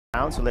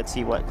So let's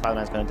see what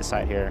Cloud9 is going to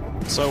decide here.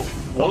 So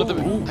one of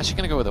them actually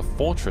going to go with a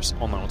Fortress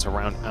on that one to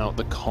round out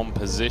the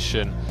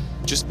composition.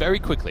 Just very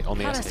quickly on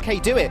the Can SK.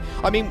 SK do it?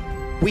 I mean,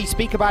 we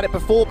speak about it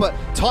before, but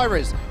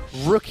Tyra's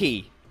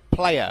rookie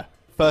player,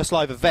 first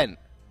live event.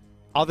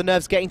 Are the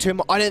nerves getting to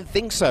him? I don't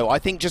think so. I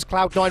think just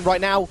Cloud9 right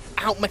now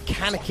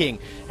out-mechanicking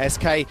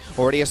SK.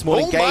 Already a small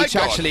engage,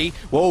 actually.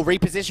 Whoa,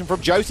 reposition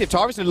from Joseph.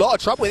 Tyra's in a lot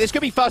of trouble. This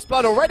could be first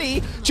blood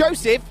already.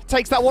 Joseph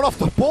takes that one off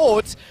the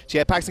board.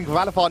 Jetpacks and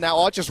Cavalifar now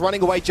are just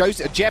running away.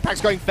 Jetpack's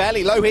going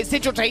fairly low here.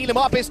 Sigil to heal him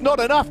up. It's not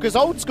enough because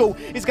Old School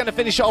is going to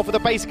finish it off with a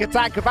basic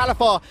attack.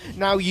 Cavalifar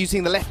now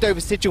using the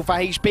leftover Sigil for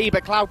HP,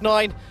 but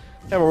Cloud9,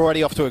 they're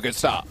already off to a good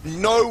start.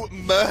 No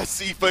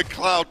mercy for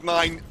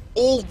Cloud9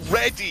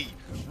 already.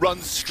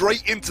 Runs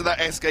straight into that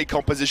SK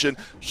composition.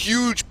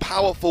 Huge,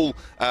 powerful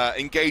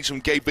engage from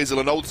Gabe Vizzle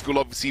and Old School,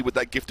 obviously, with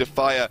that Gift of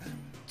Fire.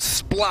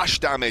 Splash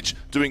damage,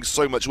 doing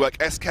so much work.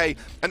 SK,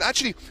 and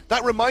actually,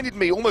 that reminded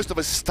me almost of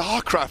a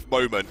StarCraft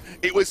moment.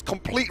 It was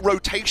complete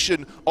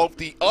rotation of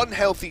the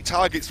unhealthy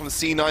targets from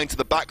C9 to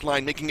the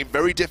backline, making it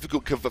very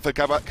difficult for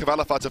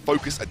Cavalifar to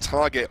focus a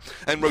target,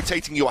 and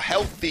rotating your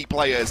healthy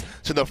players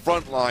to the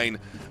front line.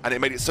 And it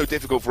made it so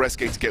difficult for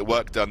SK to get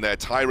work done there.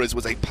 Tyra's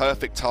was a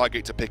perfect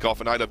target to pick off,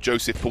 and I Love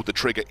Joseph pulled the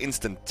trigger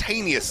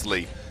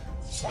instantaneously.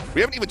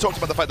 We haven't even talked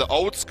about the fact that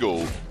Old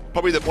School,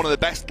 probably one of the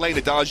best lane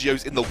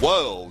adagios in the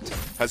world,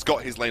 has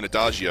got his lane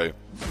adagio.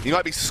 He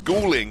might be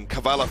schooling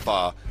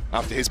Cavalifar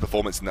after his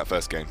performance in that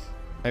first game.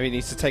 Maybe he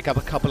needs to take up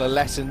a couple of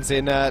lessons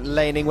in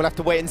laning. We'll have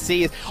to wait and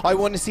see. I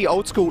want to see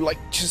Old School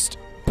just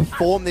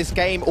perform this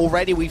game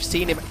already. We've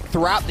seen him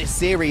throughout this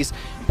series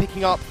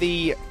picking up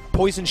the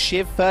Poison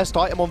Shiv first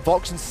item on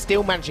Vox and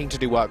still managing to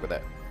do work with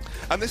it.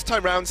 And this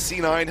time round,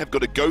 C9 have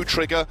got a go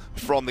trigger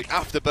from the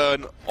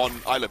afterburn on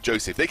I Love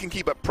Joseph. They can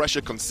keep up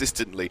pressure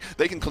consistently.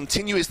 They can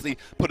continuously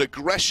put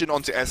aggression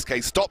onto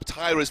SK, stop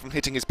Tyra's from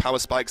hitting his power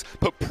spikes,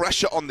 put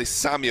pressure on this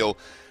Samuel.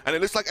 And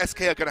it looks like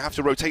SK are going to have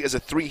to rotate as a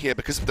 3 here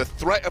because of the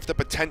threat of the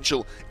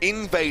potential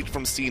invade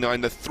from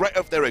C9, the threat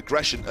of their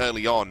aggression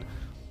early on.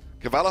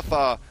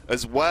 Cavalifar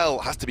as well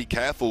has to be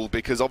careful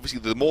because obviously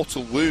the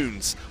mortal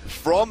wounds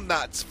from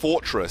that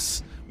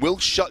fortress will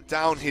shut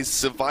down his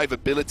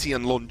survivability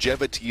and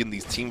longevity in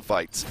these team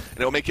fights. And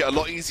it'll make it a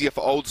lot easier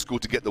for Old School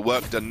to get the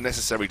work done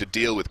necessary to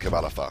deal with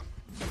Cavalifar.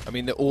 I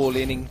mean, the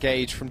all-in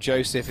engage from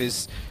Joseph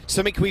is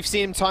something we've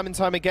seen him time and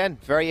time again.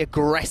 Very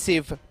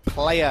aggressive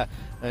player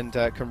and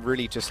can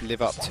really just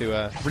live up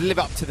to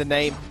the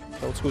name.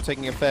 Old School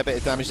taking a fair bit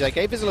of damage there.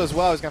 Gabe Vizzle as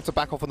well is going to have to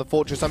back off on the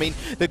Fortress. I mean,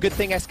 the good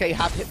thing SK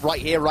have hit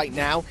right here, right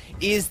now,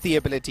 is the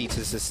ability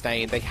to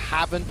sustain. They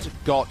haven't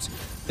got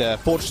the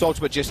Fortress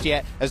ultimate just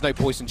yet. There's no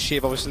Poison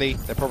Shiv, obviously.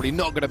 They're probably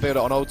not going to build it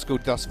on Old School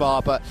thus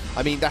far, but,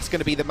 I mean, that's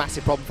going to be the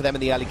massive problem for them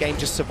in the early game,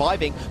 just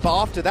surviving.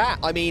 But after that,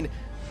 I mean,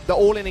 the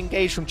all-in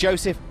engage from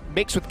Joseph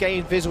mixed with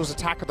Gabe Vizzle's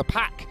attack of the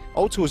pack,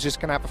 Old School is just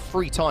going to have a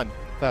free time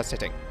first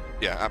hitting.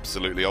 Yeah,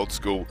 absolutely. Old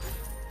School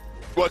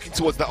working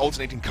towards that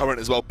alternating current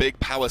as well. Big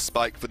power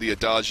spike for the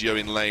Adagio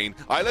in lane.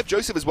 I Love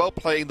Joseph as well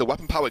playing the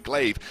Weapon Power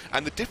Glaive.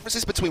 And the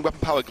differences between Weapon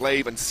Power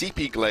Glaive and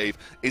CP Glaive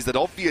is that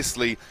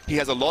obviously he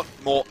has a lot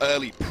more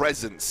early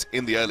presence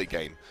in the early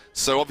game.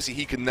 So obviously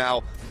he can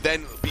now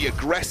then be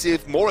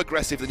aggressive, more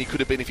aggressive than he could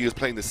have been if he was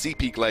playing the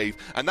CP Glaive.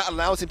 And that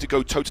allows him to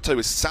go toe-to-toe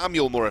with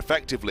Samuel more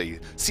effectively.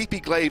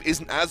 CP Glaive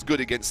isn't as good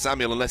against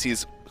Samuel unless he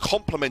is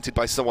complemented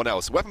by someone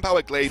else. Weapon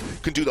Power Glaive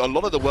can do a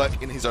lot of the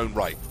work in his own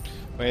right.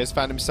 He has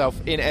found himself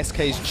in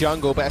SK's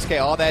jungle, but SK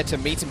are there to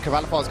meet him.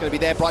 Cavalifar's going to be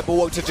there. Bright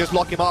Ball to just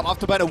lock him up.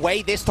 Afterburn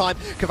away this time.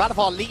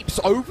 Cavalifar leaps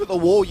over the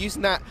wall,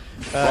 using that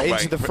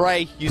into the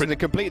fray, using it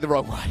completely the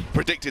wrong way.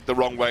 Predicted the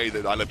wrong way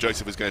that I Love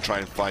Joseph was going to try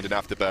and find an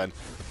afterburn.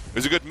 It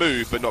was a good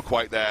move, but not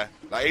quite there.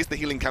 That is the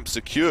healing camp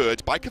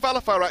secured by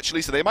Cavalifar,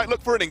 actually, so they might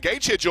look for an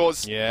engage here,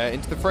 Jaws. Yeah,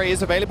 into the fray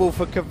is available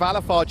for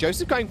Cavalifar.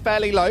 Joseph going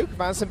fairly low.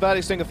 Vanson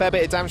Verdict's doing a fair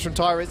bit of damage from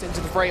Tyra's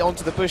into the fray,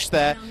 onto the bush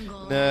there.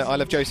 I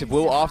Love Joseph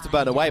will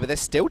afterburn away, but they're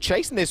still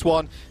chasing this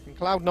one. And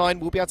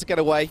Cloud9 will be able to get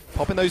away.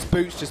 Popping those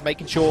boots, just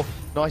making sure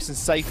nice and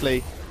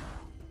safely.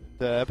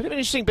 A bit of an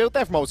interesting build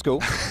there from Old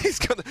School. He's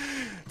got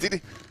the,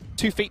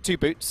 2 feet, 2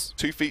 boots.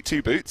 2 feet,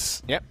 2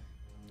 boots? Yep.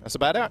 That's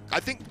about it. I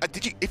think,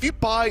 if you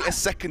buy a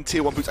second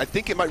tier 1 boots, I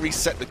think it might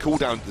reset the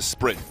cooldown of the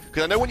sprint.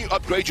 Because I know when you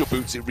upgrade your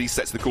boots, it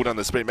resets the cooldown of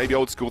the sprint. Maybe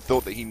Old School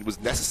thought that he was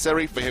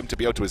necessary for him to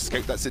be able to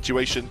escape that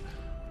situation.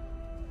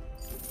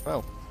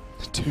 Well,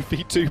 2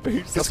 feet, 2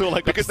 boots. That's all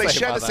I got Because to they say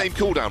share about the that. same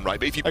cooldown, right?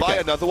 But if you buy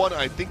another one,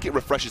 I think it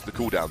refreshes the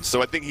cooldown.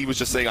 So I think he was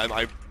just saying,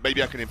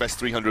 maybe I can invest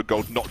 300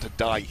 gold not to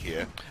die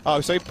here.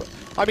 Oh, so,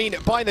 I mean,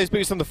 buying those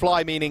boots on the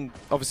fly, meaning,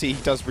 obviously,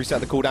 he does reset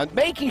the cooldown,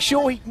 making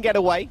sure he can get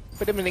away.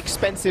 Bit of an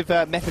expensive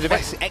method of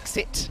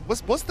exit.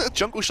 Was the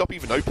jungle shop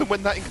even open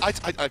when that... I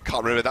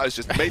can't remember. That was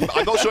just... Maybe,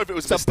 I'm not sure if it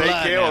was a mistake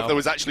here or if there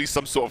was actually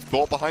some sort of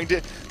thought behind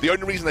it. The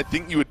only reason I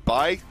think you would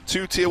buy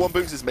 2 tier 1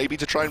 boots is maybe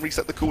to try and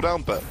reset the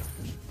cooldown, but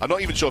I'm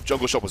not even sure if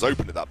jungle shop was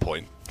open at that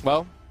point.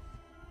 Well,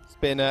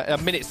 been a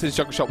minute since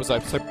jungle shot was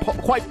open, so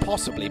quite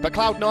possibly. But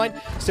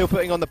Cloud9 still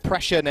putting on the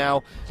pressure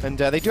now, and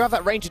they do have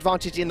that range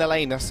advantage in the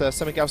lane. That's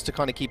something else to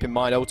kind of keep in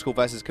mind. Old School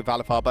versus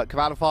Kvalifar, but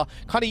Kvalifar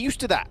kind of used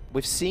to that.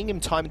 We've seen him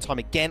time and time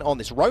again on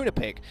this Rona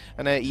pick,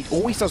 and he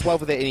always does well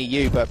with it in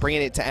EU, but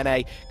bringing it to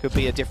NA could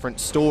be a different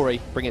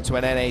story. Bring it to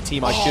an NA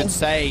team, I should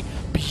say.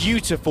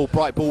 Beautiful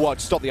bright bulwark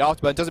to stop the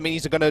afterburn. Doesn't mean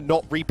he's going to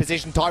not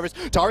reposition Tyrus.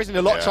 Tyrus in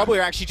a lot of trouble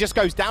here, actually just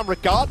goes down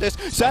regardless.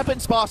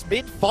 Serpent Sparks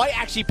mid-fight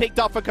actually picked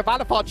up for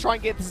Kvalifar, trying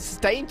to get the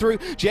sustain through.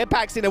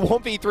 Jetpack's in a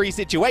 1v3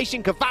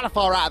 situation.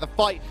 Kvalifar out of the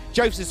fight.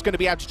 Joseph's going to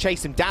be able to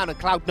chase him down, and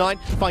Cloud9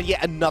 find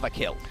yet another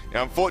kill.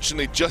 Yeah,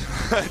 unfortunately, just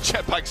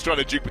Jetpack's trying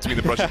to juke between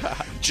the brushes.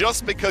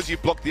 Just because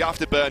you've blocked the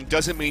afterburn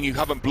doesn't mean you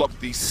haven't blocked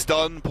the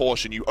stun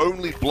portion. You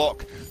only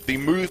block the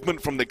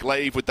movement from the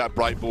glaive with that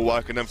bright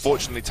bulwark, and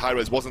unfortunately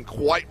Tyrus wasn't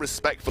quite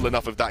respectful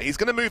enough of that. He's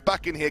going to move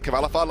back in here.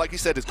 Kvalifar, like you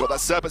said, has got that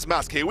Serpent's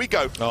Mask. Here we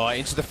go. Oh,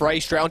 into the fray,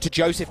 straight onto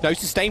Joseph. No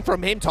sustain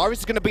from him. Tyrus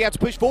is going to be able to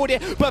push forward here,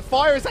 but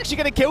Fire is actually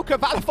going to kill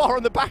Kvalifar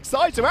on the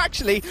backside. So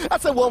actually,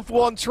 that's a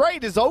 1-for-1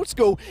 trade, as Old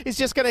School is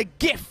just going to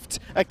gift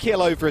a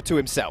kill over to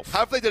himself.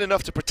 Have they done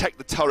enough to protect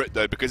the turret,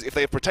 though? Because if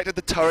they have protected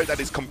the turret, that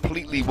is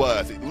completely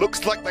worth. It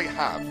looks like they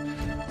have.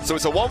 So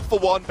it's a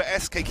 1-for-1, but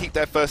SK keep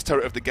their first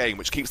turret of the game,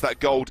 which keeps that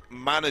gold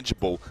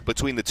manageable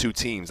between the two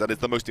teams. That is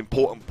the most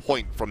important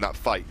point from that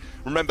fight.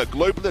 Remember,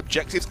 global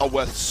objectives are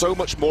worth so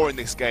much more in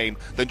this game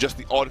than just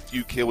the odd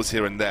few kills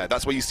here and there.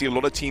 That's why you see a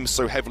lot of teams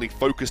so heavily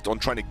focused on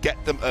trying to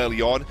get them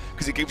early on,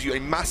 because it gives you a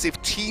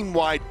massive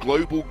team-wide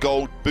global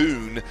gold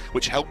boon,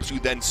 which helps you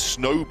then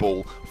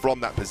snowball from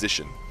that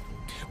position.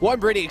 What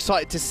I'm really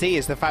excited to see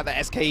is the fact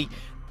that SK,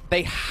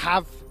 they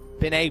have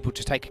been able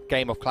to take a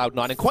game off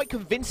Cloud9, and quite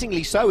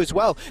convincingly so as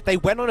well. They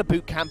went on a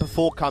boot camp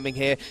before coming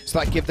here, so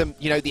that give them,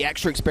 you know, the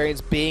extra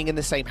experience being in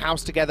the same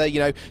house together, you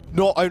know,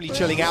 not only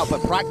chilling out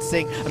but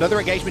practicing. Another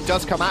engagement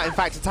does come out. In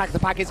fact, Attack the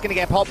Pack is going to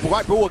get popped.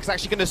 Right Bulwark is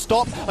actually going to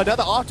stop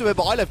another afterward,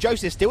 but I Love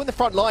Joseph still in the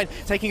front line,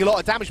 taking a lot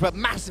of damage, but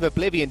massive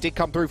Oblivion did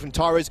come through from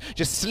Tyrus,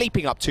 just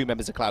sleeping up two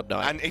members of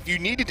Cloud9. And if you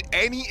needed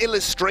any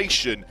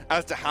illustration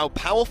as to how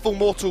powerful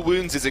Mortal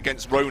Wounds is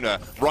against Rona,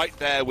 right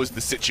there was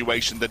the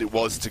situation that it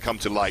was to come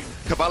to light.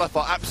 Kvalifar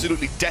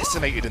absolutely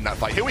decimated in that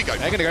fight. Here we go.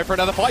 They're going to go for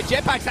another fight.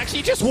 Jetpacks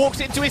actually just walks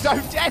into his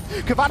own death.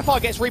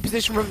 Kvalifar gets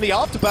repositioned from the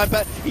afterburn,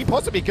 but he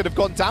possibly could have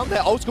gone down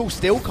there. Old School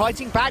still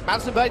kiting back.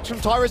 Madison Verge from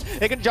Tyrus.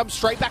 They're going to jump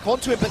straight back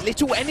onto it, but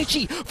little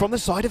energy from the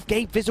side of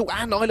Gabe Vizzle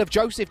and I Love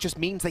Joseph just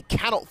means they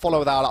cannot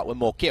follow that up with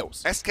more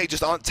kills. SK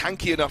just aren't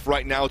tanky enough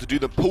right now to do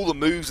the pull the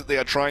moves that they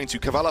are trying to.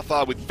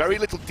 Kvalifar with very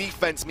little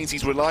defense means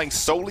he's relying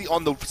solely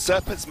on the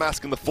Serpent's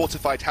Mask and the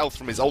fortified health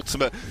from his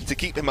ultimate to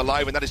keep him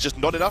alive, and that is just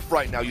not enough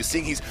right now. You're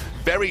seeing he's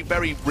very,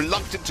 very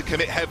reluctant to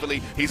commit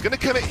heavily. He's going to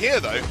commit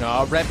here, though.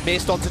 Oh, Red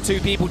missed onto two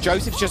people.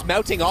 Joseph's just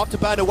melting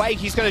afterburn away.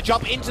 He's going to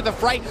jump into the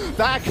fray.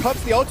 That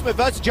comes the ultimate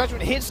versus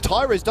Judgment. Hits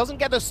Tyrus. Doesn't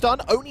get a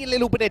stun. Only a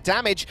little bit of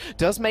damage.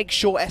 Does make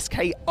sure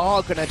SK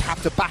are going to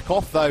have to back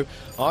off, though.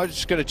 Are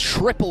just going to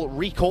triple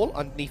recall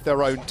underneath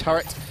their own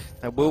turret.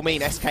 That will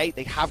mean SK,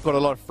 they have got a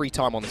lot of free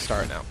time on this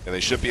turret now. And they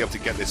should be able to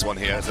get this one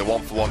here as a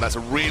 1-for-1. That's a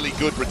really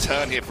good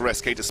return here for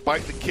SK.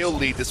 Despite the kill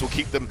lead, this will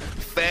keep them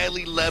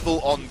fairly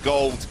level on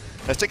gold.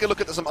 Let's take a look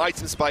at some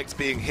item spikes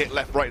being hit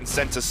left, right, and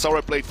center.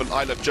 Sorrow Blade from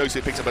I Love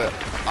Joseph picks up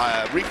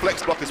a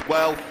reflex block as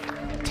well.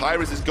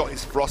 Tyrus has got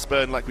his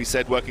Frostburn, like we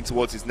said, working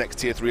towards his next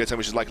tier 3 item,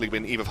 which is likely to be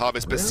an Eve of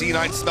Harvest. But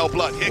C9 Smell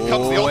Blood. Here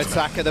comes the ultimate.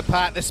 Attack of the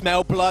Pack, the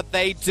Smell Blood,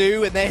 they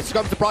do. And there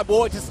comes the Bright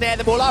Warwick to snare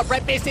them all up.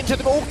 Red Mist into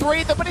them, all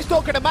three of them, but it's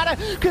not going to matter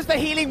because the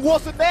healing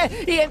wasn't there.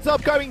 He ends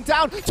up going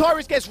down.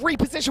 Tyrus gets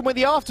repositioned with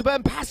the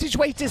Afterburn.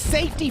 Passageway to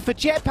safety for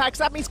Jetpacks.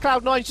 That means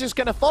Cloud9's just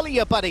going to follow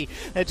you, buddy.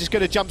 They're just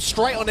going to jump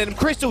straight on him.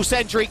 Crystal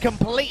Sentry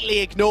completely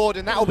ignored,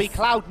 and that will be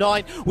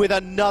Cloud9 with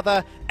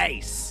another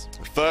ace.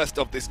 First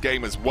of this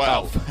game as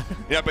well.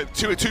 Yeah, but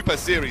two per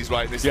series,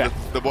 right? This is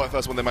the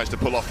first one they managed to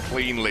pull off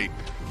cleanly.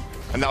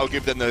 And that will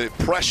give them the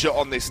pressure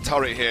on this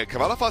turret here.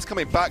 Kvalifar's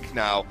coming back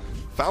now.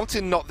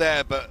 Fountain not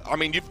there, but I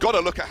mean, you've got to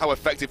look at how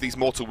effective these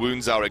Mortal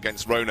Wounds are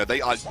against Rona. They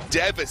are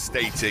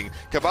devastating.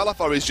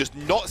 Kvalifar is just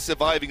not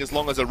surviving as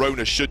long as a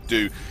Rona should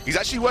do. He's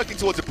actually working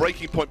towards a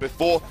breaking point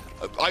before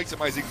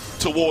itemizing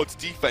towards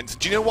defense.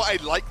 Do you know what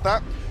I like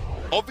that?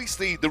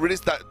 Obviously, there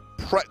is that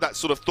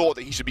sort of thought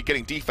that he should be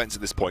getting defense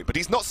at this point, but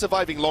he's not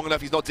surviving long enough.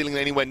 He's not dealing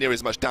anywhere near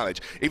as much damage.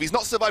 If he's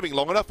not surviving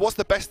long enough, what's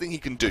the best thing he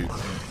can do?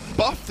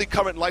 Buff the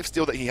current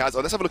lifesteal that he has.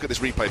 Oh, let's have a look at this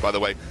replay, by the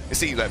way. You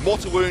see there,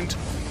 Mortal Wound,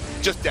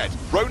 just dead.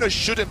 Rona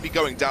shouldn't be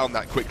going down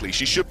that quickly.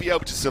 She should be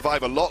able to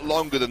survive a lot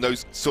longer than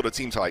those sort of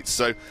team fights.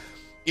 So,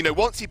 you know,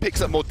 once he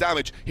picks up more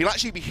damage, he'll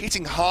actually be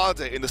hitting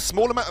harder in the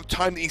small amount of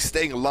time that he's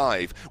staying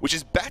alive, which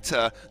is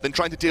better than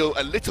trying to deal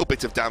a little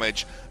bit of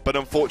damage, but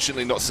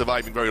unfortunately not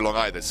surviving very long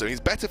either. So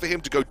it's better for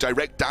him to go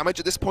direct damage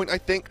at this point, I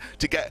think,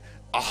 to get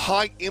a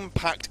high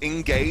impact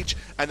engage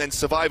and then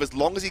survive as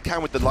long as he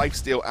can with the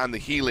lifesteal and the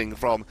healing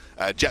from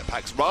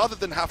Jetpacks, rather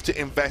than have to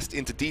invest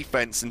into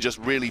defense and just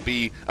really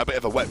be a bit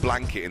of a wet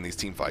blanket in these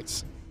team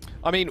fights.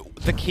 I mean,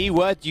 the key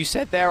word you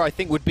said there, I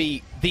think, would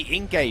be the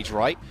engage,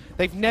 right?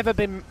 They've never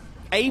been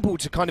able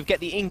to kind of get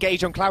the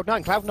engage on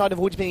Cloud9. Cloud9 have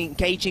always been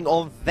engaging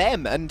on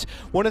them, and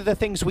one of the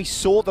things we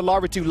saw the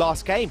Lara do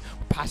last game,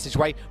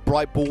 passageway,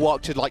 bright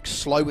bulwark to like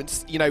slow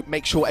and, you know,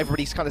 make sure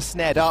everybody's kind of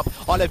snared up.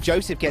 I Love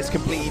Joseph gets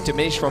completely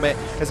diminished from it.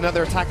 There's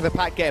another attack of the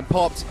pack getting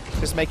popped,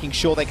 just making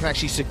sure they can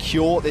actually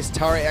secure this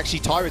turret. Actually,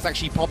 Tyra's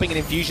actually popping an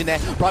infusion there.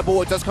 Bright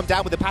bulwark does come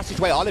down with the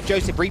passageway. I Love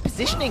Joseph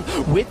repositioning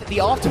with the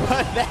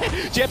afterburn there.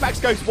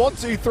 Jetpacks goes 1,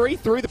 2, 3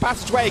 through the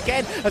passageway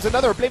again, as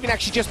another Oblivion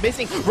actually just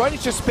missing.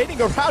 Ronin's just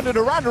spinning around and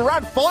around and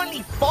around,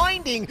 finally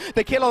finding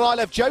the kill on I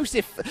Love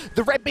Joseph.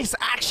 The Red Mist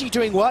actually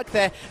doing work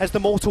there, as the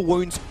mortal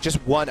wounds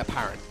just weren't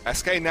apparent.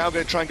 SK now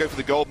going to try and go for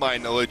the gold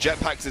mine, although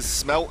Jetpacks has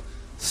smelt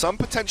some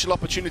potential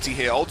opportunity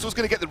here. Ultra's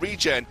going to get the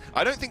regen.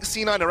 I don't think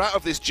C9 are out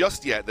of this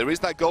just yet. There is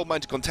that gold mine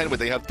to contend with.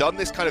 They have done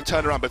this kind of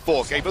turnaround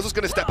before. Gabe's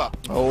going to step up.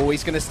 Oh,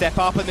 he's going to step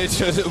up, and it's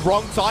just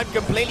wrong time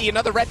completely.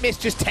 Another Red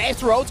Mist just tears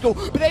through Old School,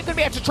 but they're going to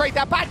be able to trade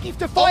that back.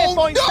 Gift of Fire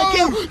finds the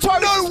kill.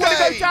 Tyrus is going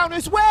to go down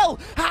as well.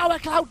 How are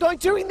Cloud9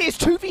 doing this?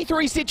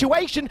 2v3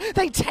 situation.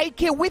 They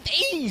take it with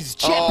ease.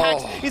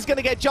 Jetpacks is going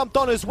to get jumped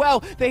on as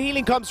well. The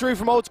healing comes through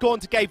from Old School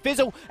onto Gabe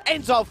Vizzle.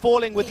 Ends up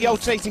falling with the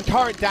alternating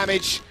current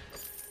damage.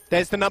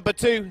 There's the number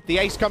 2. The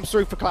ace comes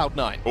through for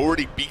Cloud9.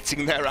 Already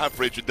beating their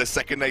average with the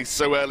second ace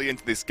so early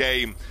into this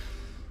game.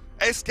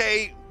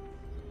 SK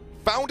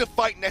found a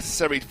fight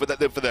necessary for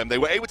them. They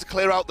were able to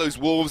clear out those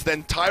wolves.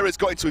 Then Tyra's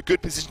got into a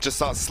good position to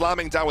start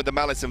slamming down with the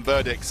Malice and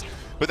Verdicts.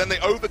 But then they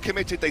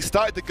overcommitted. They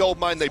started the gold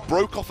mine. They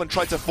broke off and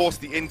tried to force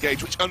the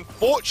engage, which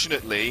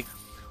unfortunately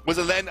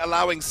was then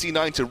allowing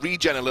C9 to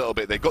regen a little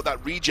bit. They got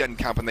that regen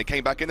camp and they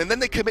came back in. And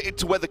then they committed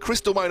to where the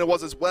crystal miner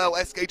was as well.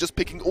 SK just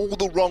picking all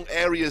the wrong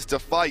areas to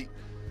fight.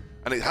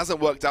 And it hasn't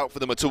worked out for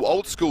them at all.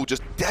 Old School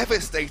just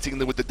devastating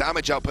them with the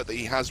damage output that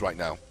he has right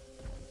now.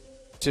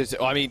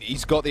 I mean,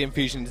 he's got the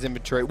infusion in his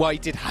inventory. Well, he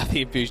did have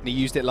the infusion. He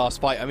used it last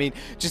fight. I mean,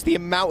 just the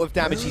amount of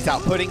damage he's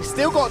outputting.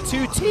 Still got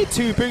 2 tier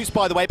 2 boosts,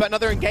 by the way, but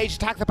another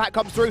engaged attack. The pack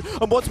comes through,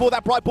 and once more,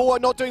 that bright ball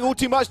not doing all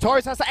too much.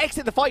 Torres has to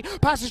exit the fight.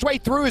 Passageway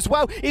through as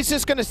well. It's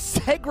just going to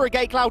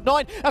segregate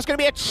Cloud9. That's going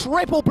to be a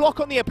triple block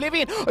on the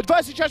Oblivion.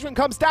 Adversity Judgment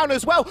comes down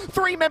as well.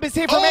 3 members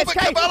here from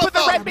SK, but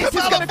the Red Mist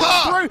is going to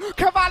come through.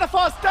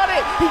 Cavalifar's done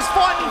it. He's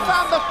finally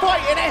found the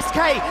fight in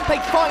SK. They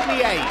find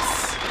the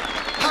ace.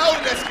 How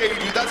did SK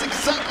do? That's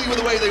exactly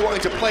the way they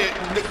wanted to play it.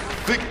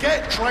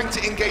 Forget trying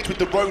to engage with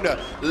the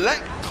Rona. Let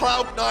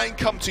Cloud9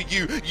 come to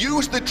you.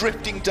 Use the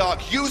Drifting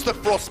Dark, use the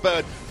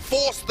Frostburn,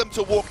 force them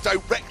to walk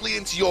directly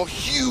into your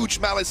huge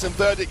Malice and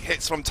Verdict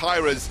hits from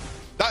Tyras.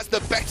 That's the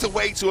better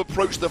way to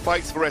approach the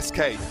fights for SK.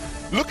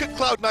 Look at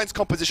Cloud9's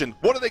composition.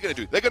 What are they going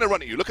to do? They're going to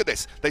run at you. Look at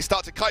this. They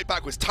start to kite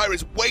backwards.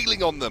 Tyra's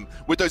wailing on them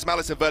with those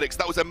Malice and Verdicts.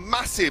 That was a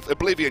massive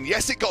Oblivion.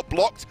 Yes, it got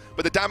blocked,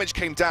 but the damage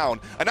came down.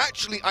 And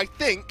actually, I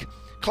think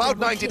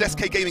Cloud9 did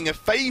SK Gaming a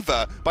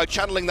favor by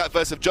channeling that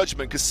Verse of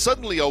Judgment, because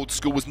suddenly Old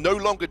School was no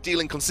longer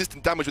dealing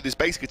consistent damage with his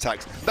basic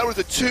attacks. That was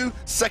a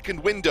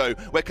 2-second window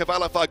where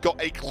Cavalifar got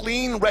a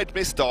clean Red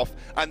Mist off,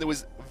 and there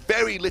was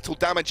very little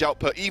damage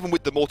output, even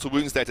with the mortal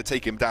wounds there to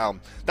take him down.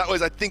 That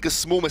was, I think, a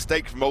small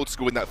mistake from Old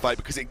School in that fight,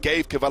 because it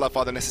gave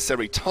Cavalifar the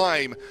necessary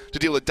time to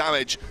deal the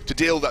damage, to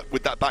deal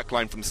with that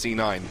backline from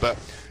C9. But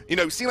you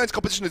know, C9's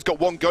competition has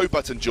got one go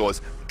button, Jaws.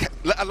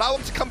 Allow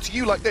them to come to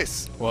you like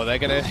this. Well, they're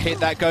going to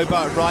hit that go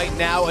button right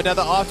now.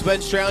 Another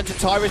afterburn straight onto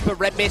Tyrus, but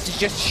Red Mist is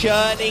just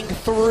churning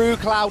through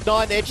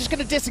Cloud9. They're just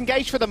going to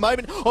disengage for the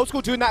moment. Old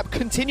School doing that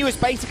continuous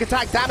basic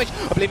attack damage.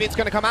 Oblivion's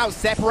going to come out,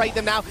 separate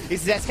them now.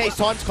 This is SK's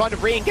time to kind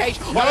of re-engage.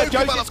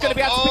 Joseph's going to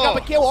be able to pick up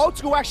a kill. Old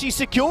School actually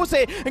secures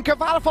it, and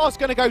Cavalifar's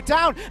going to go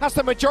down. That's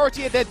the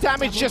majority of their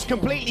damage just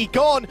completely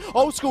gone.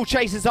 Old School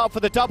chases up for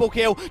the double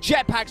kill.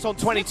 Jetpacks on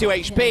 22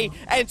 HP,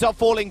 ends up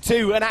falling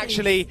 2, and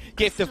actually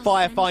Gift of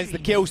Fire finds the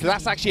kill. So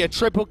that's actually a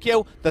triple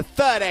kill, the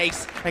 3rd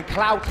ace, and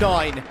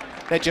Cloud9,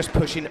 they're just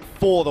pushing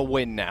for the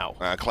win now.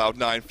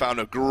 Cloud9 found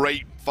a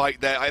great fight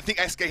there. I think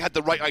SK had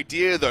the right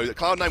idea, though, that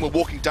Cloud9 were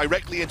walking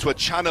directly into a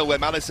channel where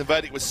Malice and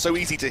Verdict was so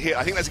easy to hit.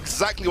 I think that's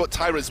exactly what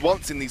Tyras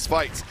wants in these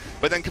fights.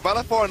 But then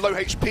Cavalifar and low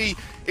HP,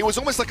 it was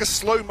almost like a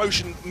slow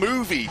motion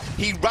movie.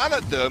 He ran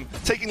at them,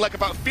 taking like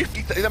about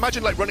 50,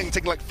 imagine like running,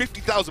 taking like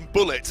 50,000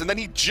 bullets, and then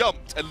he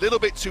jumped a little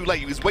bit too late.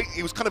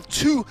 He was kind of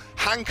too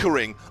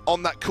hankering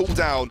on that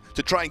cooldown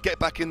to try and get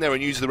back in there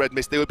and use the Red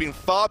Mist. They would have been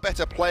far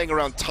better playing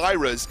around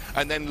Tyras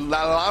and then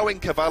allowing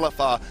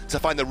Cavalifar to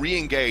find the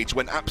re-engage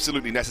when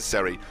absolutely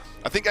necessary.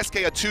 I think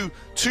SK are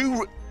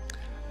too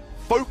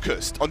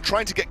focused on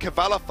trying to get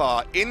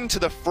Cavalifar into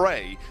the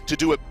fray to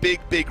do a big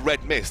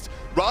Red Mist,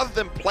 rather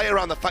than play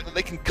around the fact that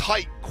they can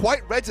kite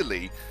quite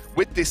readily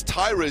with this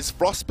Tyra's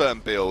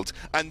Frostburn build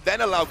and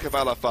then allow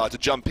Cavalifar to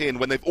jump in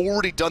when they've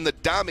already done the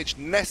damage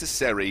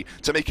necessary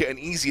to make it an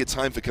easier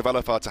time for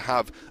Cavalifar to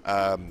have,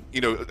 you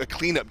know, a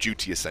cleanup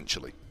duty,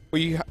 essentially.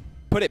 Well,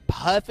 put it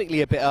perfectly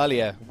a bit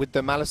earlier with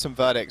the Malice and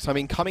Verdicts. I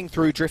mean, coming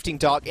through Drifting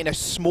Dark in a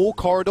small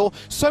corridor,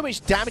 so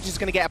much damage is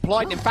going to get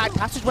applied. And in fact,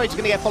 Passageway is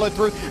going to get followed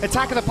through.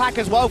 Attack of the Pack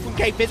as well from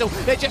Gabe Fizzle.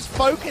 They're just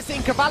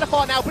focusing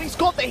Cavalifar now, but he's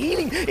got the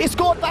healing.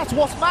 That's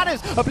what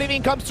matters.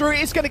 Oblivion comes through.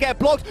 It's going to get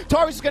blocked.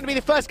 Tyrus is going to be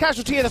the first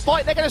casualty of the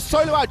fight. They're going to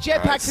solo out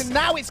Jetpacks, and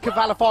now it's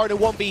Cavalifar in a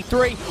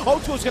 1v3.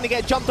 Ultima's going to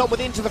get jumped on with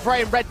Into the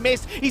Fray and Red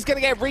Mist. He's going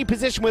to get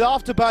repositioned with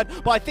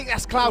Afterburn, but I think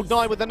that's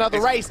Cloud9 with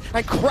another race,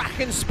 and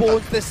Kraken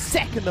spawns the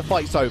second the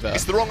fight's over.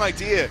 It's the wrong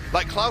idea.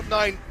 Like,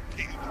 Cloud9,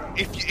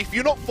 if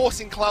you're not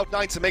forcing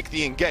Cloud9 to make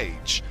the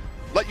engage,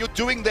 like, you're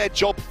doing their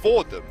job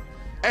for them.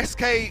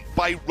 SK,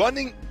 by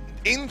running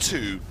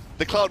into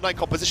the Cloud9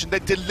 composition, they're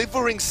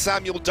delivering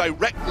Samuel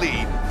directly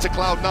to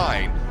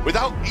Cloud9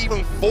 without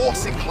even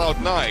forcing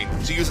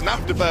Cloud9 to use an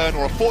Afterburn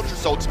or a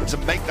Fortress ultimate to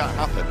make that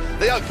happen.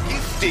 They are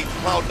gifting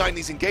Cloud9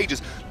 these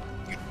engages.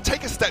 You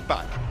take a step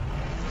back.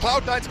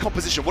 Cloud9's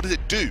composition, what does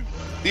it do?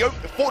 The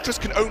Fortress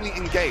can only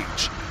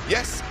engage.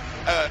 Yes,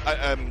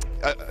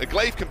 a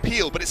glaive can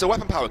peel, but it's a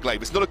weapon power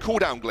glaive. It's not a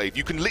cooldown glaive.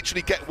 You can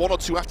literally get 1 or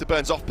 2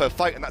 afterburns off per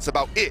fight, and that's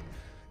about it.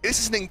 This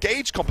is an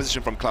engage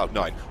composition from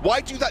Cloud9.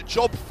 Why do that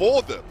job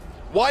for them?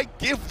 Why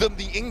give them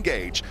the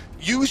engage?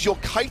 Use your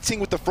kiting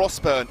with the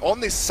Frostburn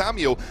on this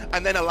Samuel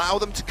and then allow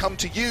them to come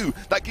to you.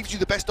 That gives you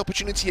the best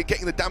opportunity at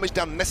getting the damage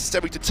down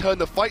necessary to turn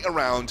the fight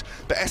around.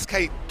 But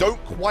SK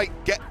don't quite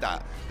get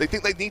that. They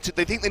think they need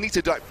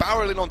to like,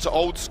 barrel in onto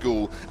Old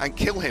School and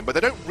kill him, but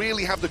they don't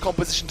really have the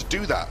composition to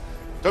do that.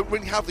 Don't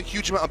really have the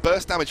huge amount of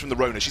burst damage from the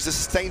Rona. She's a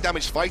sustained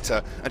damage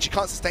fighter, and she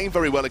can't sustain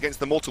very well against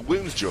the Mortal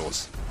Wounds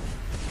jaws.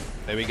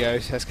 There we go,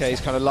 SK's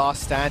kind of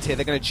last stand here.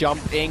 They're going to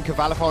jump in,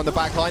 Cavalifar on the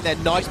back line. They're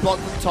nice block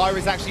from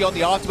Tyrus actually on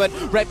the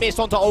Afterburn. Red Mist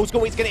onto Old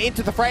School. He's going to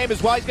into the frame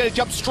as well. He's going to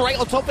jump straight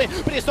on top of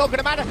it, but it's not going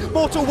to matter.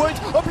 Mortal Wounds,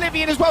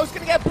 Oblivion as well is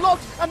going to get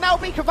blocked, and now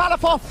be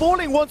Cavalifar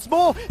falling once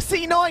more.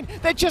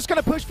 C9, they're just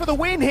going to push for the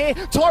win here.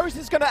 Tyrus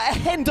is going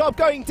to end up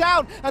going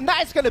down, and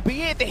that is going to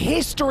be it. The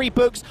history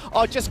books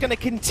are just going to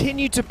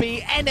continue to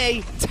be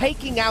NA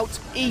taking out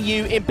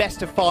EU in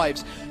best of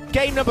fives.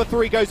 Game number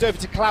 3 goes over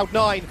to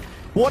Cloud9.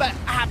 What an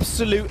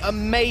absolute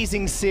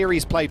amazing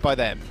series played by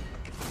them.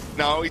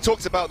 Now, he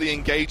talks about the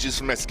engages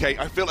from SK.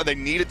 I feel like they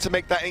needed to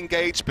make that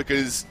engage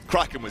because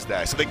Kraken was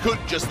there. So they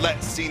couldn't just let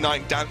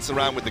C9 dance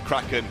around with the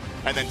Kraken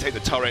and then take the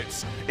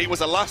turrets. It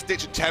was a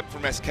last-ditch attempt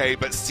from SK,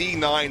 but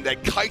C9, their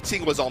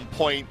kiting was on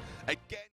point. Again.